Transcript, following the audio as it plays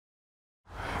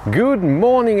Good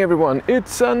morning everyone,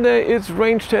 it's Sunday, it's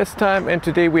range test time, and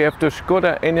today we have the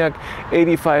Skoda Enyaq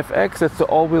 85X. That's the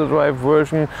all-wheel drive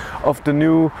version of the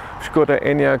new Skoda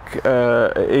Enyaq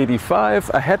 85.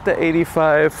 I had the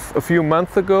 85 a few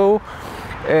months ago,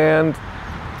 and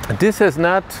this has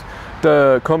not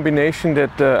the combination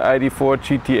that the ID4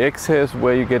 GTX has,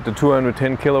 where you get the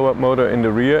 210 kilowatt motor in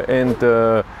the rear and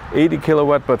the 80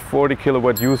 kilowatt but 40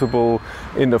 kilowatt usable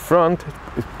in the front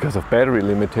because of battery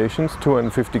limitations,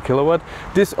 250 kilowatt.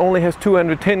 This only has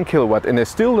 210 kilowatt, and I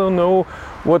still don't know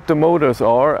what the motors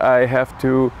are. I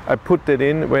put that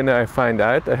in when I find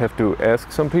out. I have to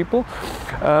ask some people.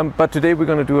 But today we're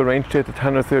going to do a range test at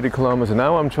 130 kilometers an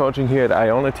hour. I'm charging here at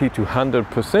Ionity to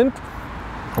 100%.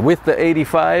 With the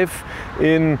 85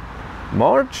 in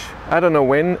March, I don't know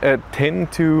when, at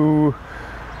 8 to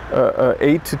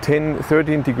 10,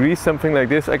 13 degrees, something like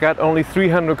this. I got only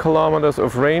 300 kilometers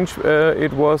of range.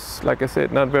 It was, like I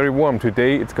said, not very warm.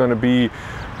 Today it's going to be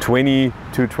 20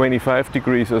 to 25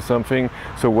 degrees or something,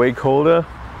 so way colder,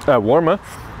 warmer.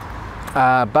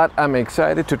 But I'm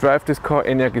excited to drive this car.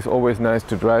 Enyaq is always nice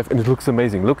to drive, and it looks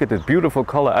amazing. Look at that beautiful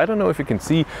color. I don't know if you can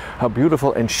see how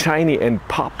beautiful and shiny and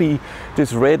poppy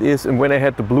this red is. And when I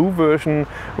had the blue version,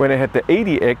 when I had the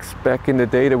 80X back in the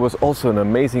day, there was also an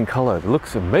amazing color. It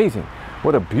looks amazing.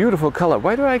 What a beautiful color.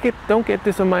 Why do I don't get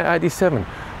this on my ID7?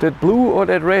 That blue or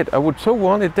that red? I would so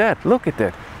wanted that. Look at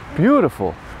that.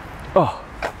 Beautiful. Oh.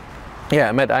 Yeah,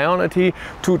 I'm at Ionity,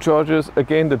 2 chargers.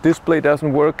 Again, the display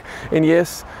doesn't work, and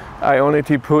yes,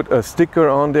 Ionity put a sticker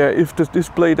on there. If the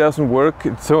display doesn't work,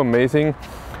 it's so amazing.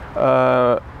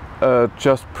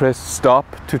 Just press stop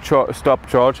to stop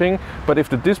charging. But if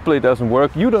the display doesn't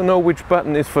work, you don't know which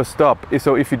button is for stop.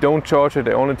 So if you don't charge at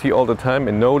Ionity all the time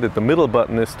and know that the middle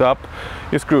button is stop,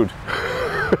 you're screwed.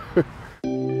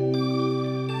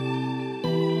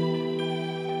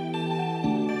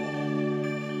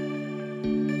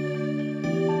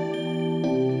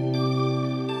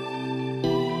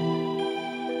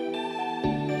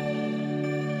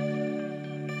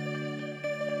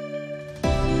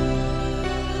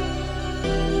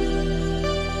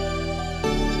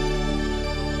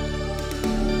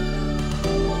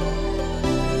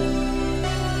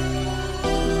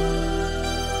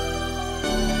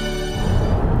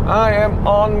 I am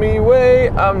on my way.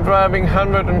 I'm driving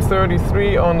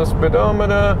 133 on the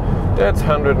speedometer. That's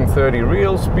 130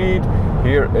 real speed.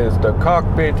 Here is the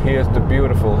cockpit. Here's the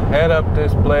beautiful head-up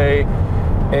display.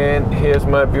 And here's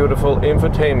my beautiful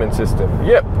infotainment system.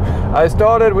 Yep, I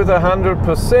started with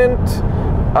 100%.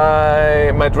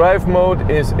 My drive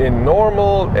mode is in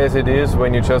normal, as it is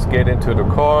when you just get into the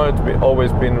car. It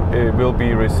will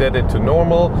be resetted to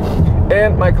normal.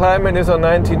 And my climate is on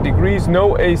 19 degrees,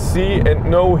 no AC and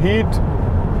no heat.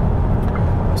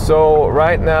 So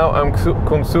right now I'm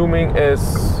consuming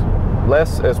as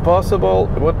less as possible.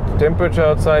 What temperature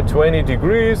outside? 20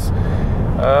 degrees.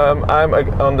 I'm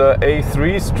on the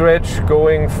A3 stretch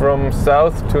going from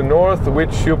south to north,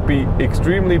 which should be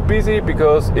extremely busy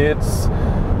because it's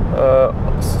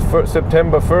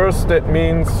September 1st. That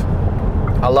means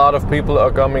a lot of people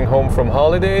are coming home from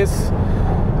holidays.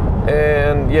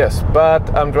 And yes, but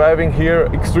I'm driving here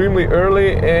extremely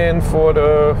early, and for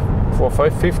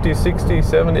 50, 60,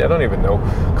 70, I don't even know,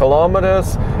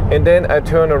 kilometers, and then I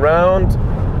turn around,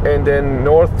 and then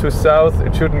north to south,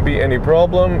 it shouldn't be any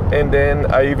problem, and then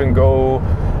I even go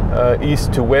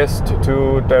east to west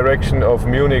to direction of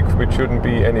Munich, which shouldn't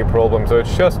be any problem. So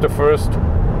it's just the first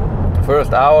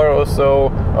hour or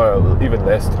so, or even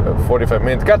less, 45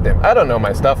 minutes. Goddamn, I don't know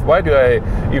my stuff. Why do I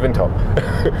even talk?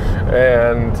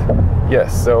 And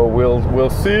yes, so we'll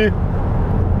see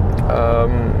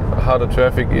how the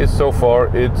traffic is. So far,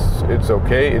 it's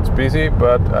okay. It's busy,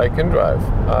 but I can drive.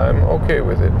 I'm okay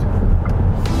with it.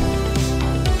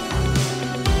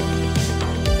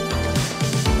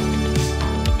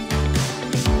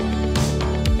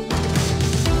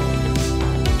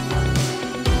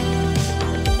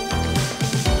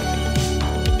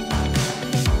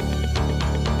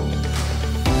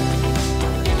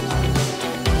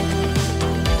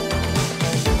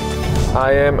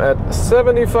 I am at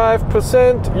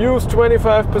 75%, used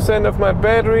 25% of my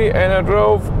battery, and I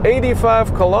drove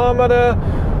 85 kilometers.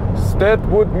 That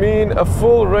would mean a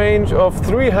full range of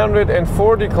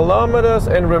 340 kilometers.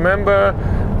 And remember,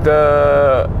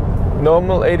 the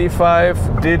normal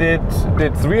 85 did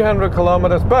 300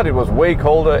 kilometers, but it was way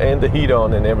colder and the heat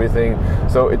on and everything.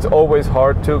 So it's always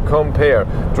hard to compare.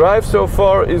 Drive so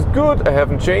far is good. I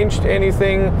haven't changed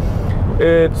anything.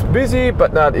 It's busy,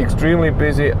 but not extremely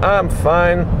busy. I'm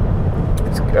fine.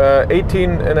 It's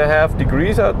 18.5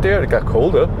 degrees out there. It got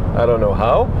colder. I don't know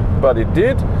how, but it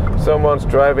did. someone's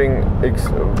driving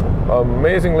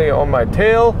amazingly on my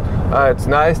tail. It's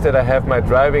nice that I have my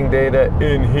driving data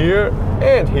in here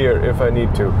and here if I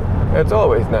need to. It's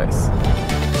always nice.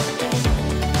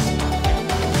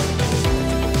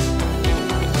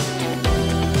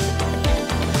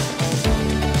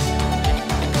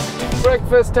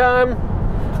 Breakfast time.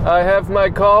 I have my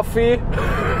coffee,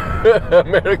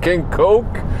 American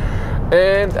Coke,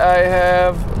 and I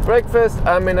have breakfast.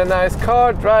 I'm in a nice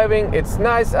car driving. It's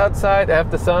nice outside. I have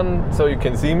the sun so you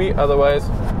can see me, otherwise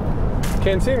you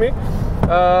can't see me.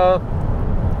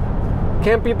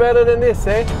 Can't be better than this,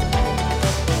 eh?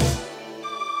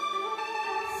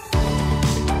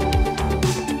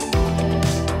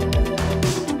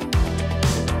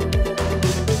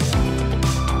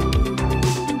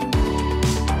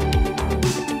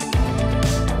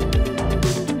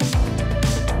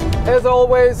 As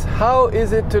always, how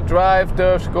is it to drive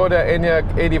the Skoda Enyaq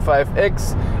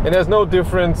 85X? And there's no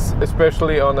difference,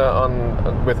 especially with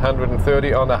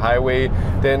 130 on the highway,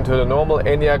 than to the normal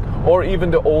Enyaq or even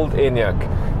the old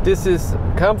Enyaq. This is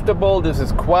comfortable, this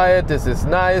is quiet, this is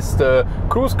nice. The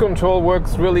cruise control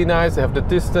works really nice. I have the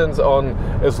distance on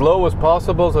as low as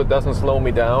possible, so it doesn't slow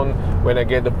me down when I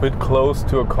get a bit close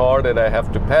to a car that I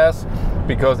have to pass.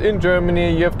 Because in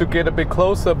Germany you have to get a bit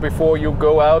closer before you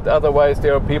go out, otherwise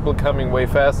there are people coming way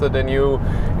faster than you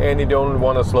and you don't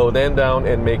want to slow them down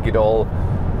and make it all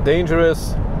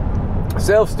dangerous.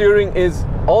 Self-steering is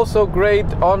also great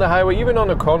on the highway, even on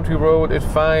a country road, it's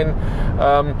fine.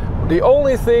 The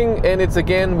only thing, and it's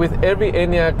again with every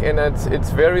Enyaq, and it's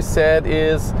very sad,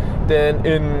 is then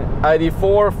in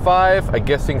ID4, 5, I'm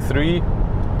guessing 3,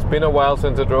 it's been a while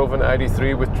since I drove an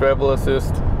ID3 with travel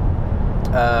assist.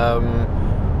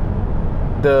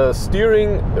 The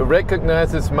steering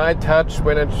recognizes my touch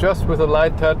when it's just with a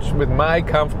light touch with my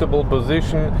comfortable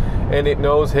position, and it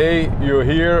knows, hey, you're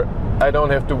here, I don't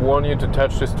have to warn you to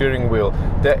touch the steering wheel.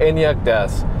 The Enyaq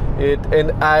does it,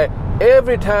 and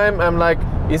every time I'm like,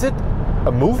 is it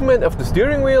a movement of the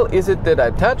steering wheel? Is it that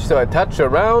I touch? So I touch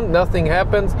around, nothing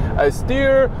happens, I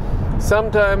steer.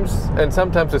 Sometimes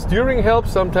the steering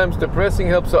helps, sometimes the pressing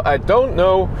helps, so I don't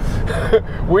know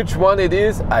which one it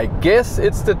is. I guess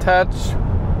it's the touch,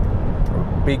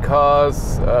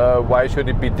 because why should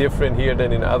it be different here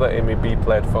than in other MEB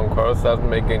platform cars? Doesn't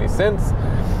make any sense.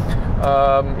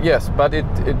 Yes, but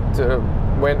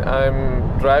when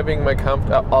I'm driving my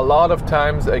Comfort, a lot of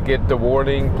times I get the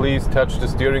warning, please touch the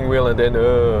steering wheel, and then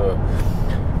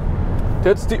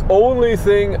that's the only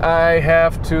thing I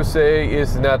have to say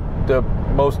is not the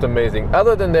most amazing.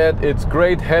 Other than that, it's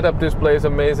great. Head-up display is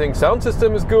amazing. Sound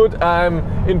system is good. I'm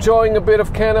enjoying a bit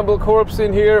of Cannibal Corpse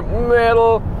in here.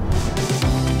 Metal.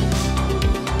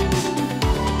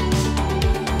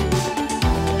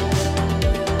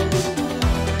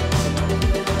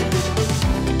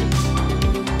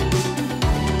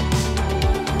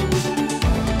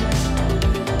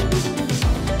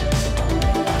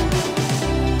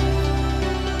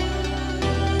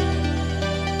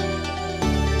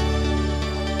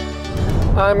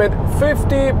 I'm at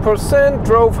 50%,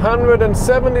 drove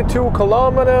 172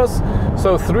 kilometers,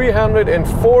 so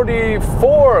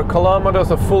 344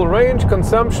 kilometers of full range.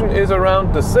 Consumption is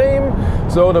around the same,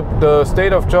 so the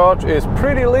state of charge is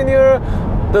pretty linear.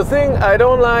 The thing I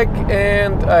don't like,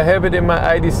 and I have it in my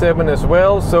ID7 as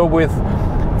well, so with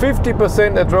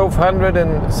 50% I drove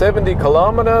 170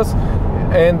 kilometers,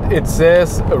 and it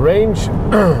says range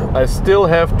I still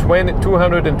have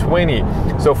 220,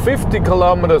 so 50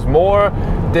 kilometers more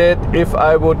than if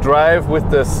I would drive with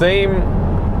the same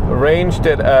range,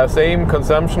 that same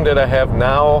consumption that I have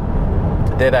now,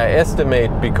 that I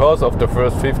estimate because of the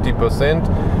first 50%.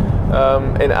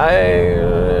 And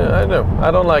I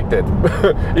don't like that.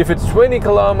 If it's 20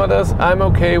 kilometers, I'm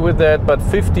okay with that, but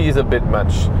 50 is a bit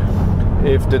much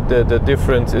if the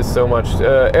difference is so much.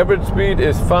 Average speed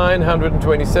is fine,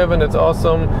 127, that's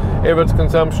awesome. Average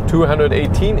consumption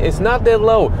 218 is not that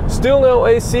low. Still no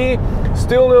AC,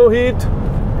 still no heat,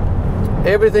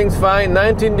 everything's fine.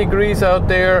 19 degrees out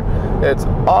there, that's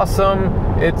awesome.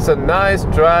 It's a nice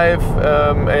drive,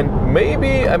 and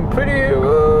maybe I'm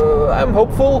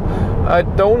hopeful I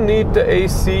don't need the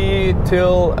AC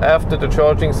till after the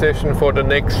charging session for the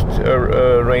next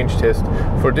range test.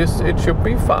 For this it should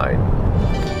be fine.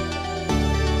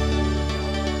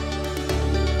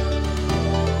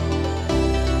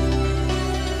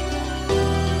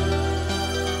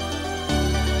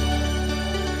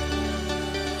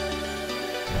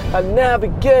 I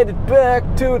navigated back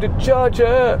to the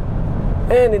charger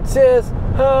and it says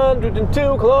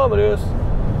 102 kilometers,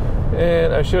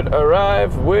 and I should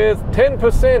arrive with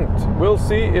 10%. We'll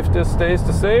see if this stays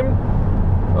the same.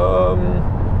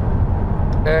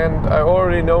 and I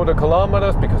already know the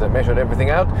kilometers because I measured everything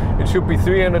out. It should be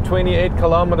 328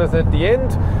 kilometers at the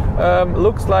end.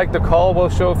 Looks like the call will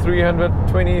show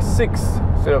 326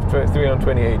 instead of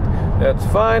 328. That's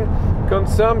fine.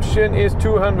 Consumption is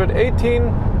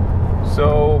 218,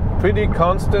 so pretty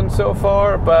constant so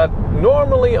far, but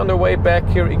normally on the way back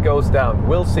here it goes down.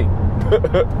 We'll see.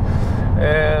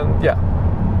 And yeah,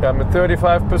 I'm at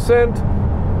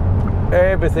 35%.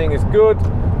 Everything is good.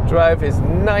 Drive is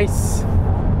nice.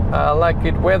 I like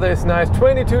it. Weather is nice.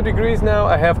 22 degrees now.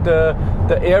 I have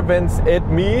the air vents at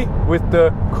me with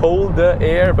the colder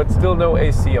air, but still no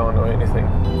AC on or anything.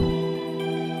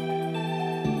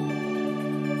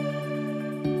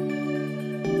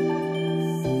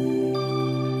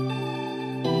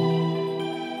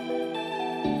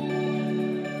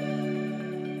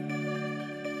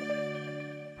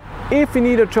 If you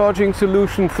need a charging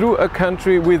solution through a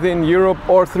country within Europe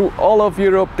or through all of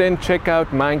Europe, then check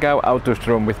out Maingau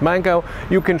Autostrom. With Maingau,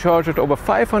 you can charge at over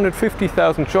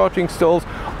 550,000 charging stalls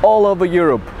all over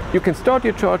Europe. You can start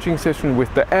your charging session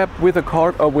with the app, with a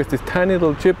card, or with this tiny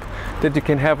little chip that you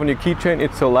can have on your keychain.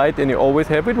 It's so light and you always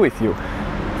have it with you.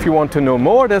 If you want to know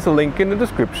more, there's a link in the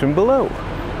description below.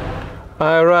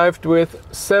 I arrived with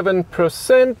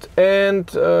 7% and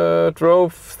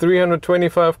drove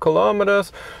 325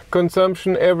 kilometers.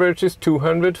 Consumption average is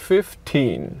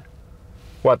 215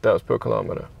 watt-hours per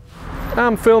kilometer.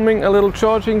 I'm filming a little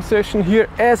charging session here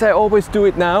as I always do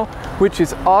it now, which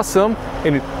is awesome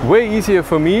and it's way easier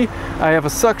for me. I have a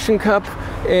suction cup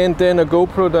and then a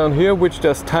GoPro down here which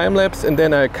does time-lapse, and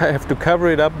then I have to cover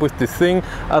it up with this thing,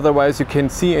 otherwise you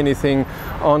can't see anything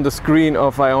on the screen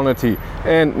of Ionity.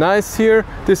 And nice here,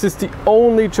 this is the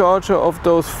only charger of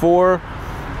those four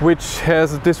which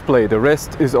has a display. The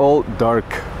rest is all dark.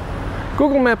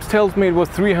 Google Maps tells me it was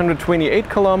 328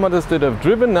 kilometers that I've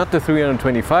driven, not the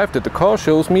 325 that the car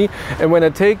shows me. And when I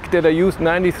take that I used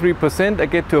 93%, I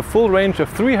get to a full range of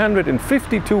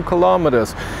 352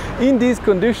 kilometers. In these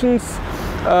conditions,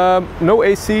 no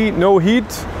AC, no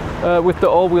heat, with the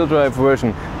all-wheel drive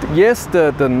version. Yes,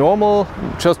 the normal,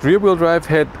 just rear-wheel drive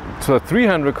had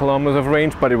 300 kilometers of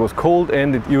range, but it was cold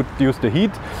and it used the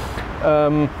heat.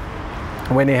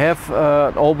 When you have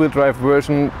an all-wheel drive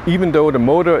version, even though the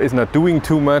motor is not doing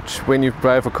too much when you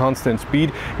drive a constant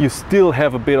speed, you still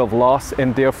have a bit of loss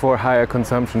and therefore higher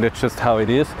consumption. That's just how it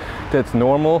is. That's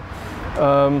normal.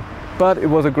 But it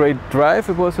was a great drive.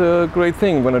 It was a great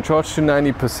thing. I'm going to charge to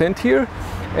 90% here,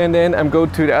 and then I'm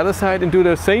going to the other side and do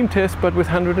the same test but with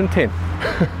 110.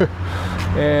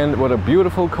 And what a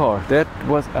beautiful car. That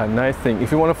was a nice thing.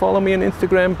 If you want to follow me on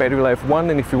Instagram, BatteryLife1,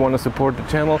 and if you want to support the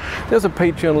channel, there's a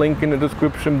Patreon link in the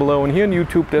description below, and here on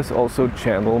YouTube there's also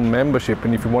channel membership.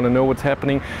 And if you want to know what's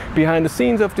happening behind the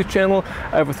scenes of this channel,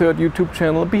 I have a third YouTube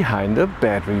channel, Behind the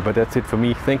Battery. But that's it for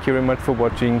me. Thank you very much for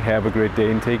watching. Have a great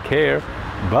day and take care.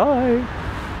 Bye.